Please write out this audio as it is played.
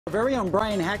Our very own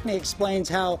Brian Hackney explains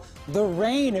how the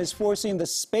rain is forcing the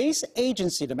space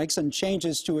agency to make some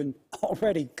changes to an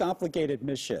already complicated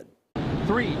mission.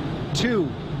 3, 2,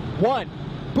 1.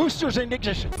 Boosters in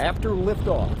ignition. After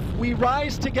liftoff, We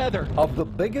rise together. of the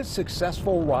biggest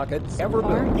successful rocket ever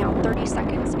built, Now 30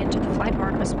 seconds into the flight of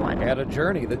Artemis 1. and a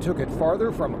journey that took it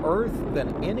farther from Earth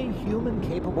than any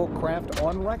human-capable craft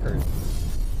on record,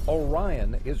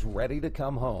 Orion is ready to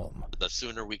come home. The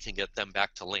sooner we can get them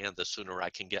back to land, the sooner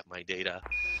I can get my data.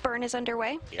 Burn is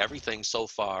underway. Everything so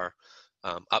far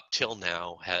up till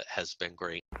now has been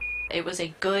great. It was a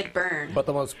good burn. But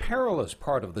the most perilous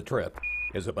part of the trip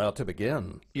is about to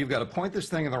begin. You've got to point this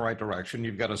thing in the right direction.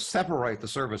 You've got to separate the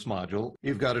service module.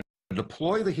 You've got to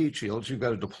deploy the heat shields. You've got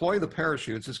to deploy the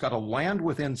parachutes. It's got to land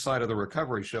within inside of the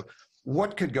recovery ship.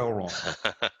 What could go wrong?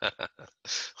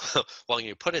 Well,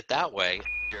 you put it that way.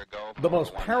 The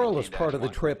most perilous part of the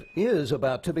trip is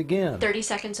about to begin. 30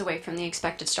 seconds away from the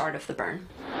expected start of the burn.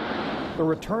 The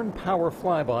return power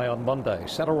flyby on Monday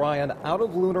sent Orion out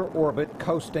of lunar orbit,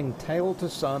 coasting tail to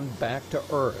sun back to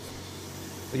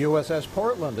Earth. The USS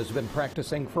Portland has been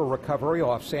practicing for recovery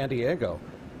off San Diego,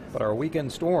 but our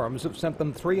weekend storms have sent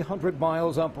them 300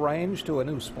 miles uprange to a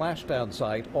new splashdown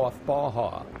site off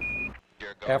Baja.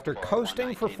 After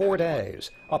coasting for 4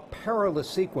 days, a perilous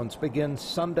sequence begins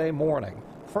Sunday morning.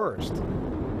 First,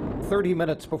 30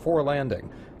 minutes before landing,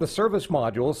 the service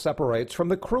module separates from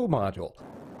the crew module.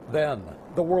 Then,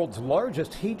 the world's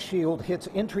largest heat shield hits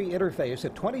entry interface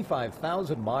at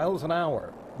 25,000 miles an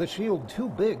hour, the shield too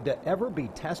big to ever be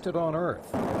tested on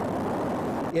Earth.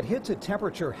 It hits a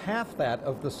temperature half that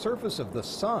of the surface of the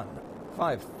sun,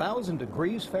 5,000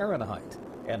 degrees Fahrenheit.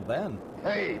 And then,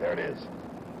 Hey, there it is.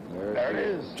 There it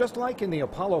is. just like in the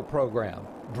Apollo program,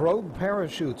 drogue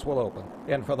parachutes will open,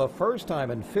 and for the first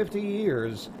time in 50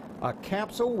 years, a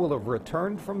capsule will have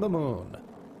returned from the moon.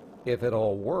 If it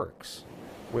all works,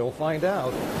 we'll find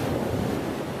out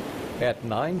at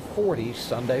 9:40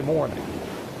 Sunday morning.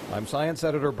 I'm Science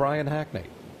Editor Brian Hackney,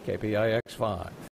 KPIX 5.